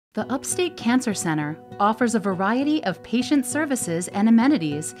The Upstate Cancer Center offers a variety of patient services and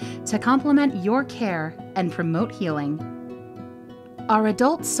amenities to complement your care and promote healing. Our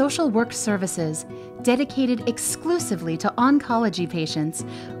adult social work services, dedicated exclusively to oncology patients,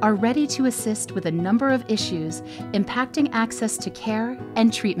 are ready to assist with a number of issues impacting access to care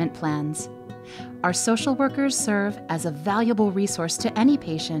and treatment plans. Our social workers serve as a valuable resource to any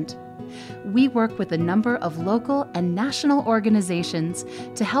patient. We work with a number of local and national organizations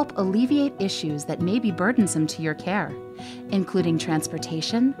to help alleviate issues that may be burdensome to your care, including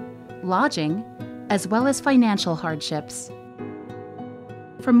transportation, lodging, as well as financial hardships.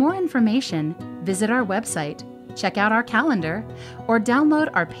 For more information, visit our website, check out our calendar, or download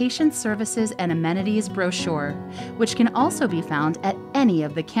our patient services and amenities brochure, which can also be found at any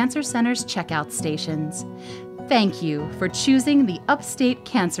of the Cancer Center's checkout stations. Thank you for choosing the Upstate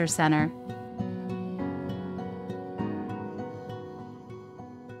Cancer Center.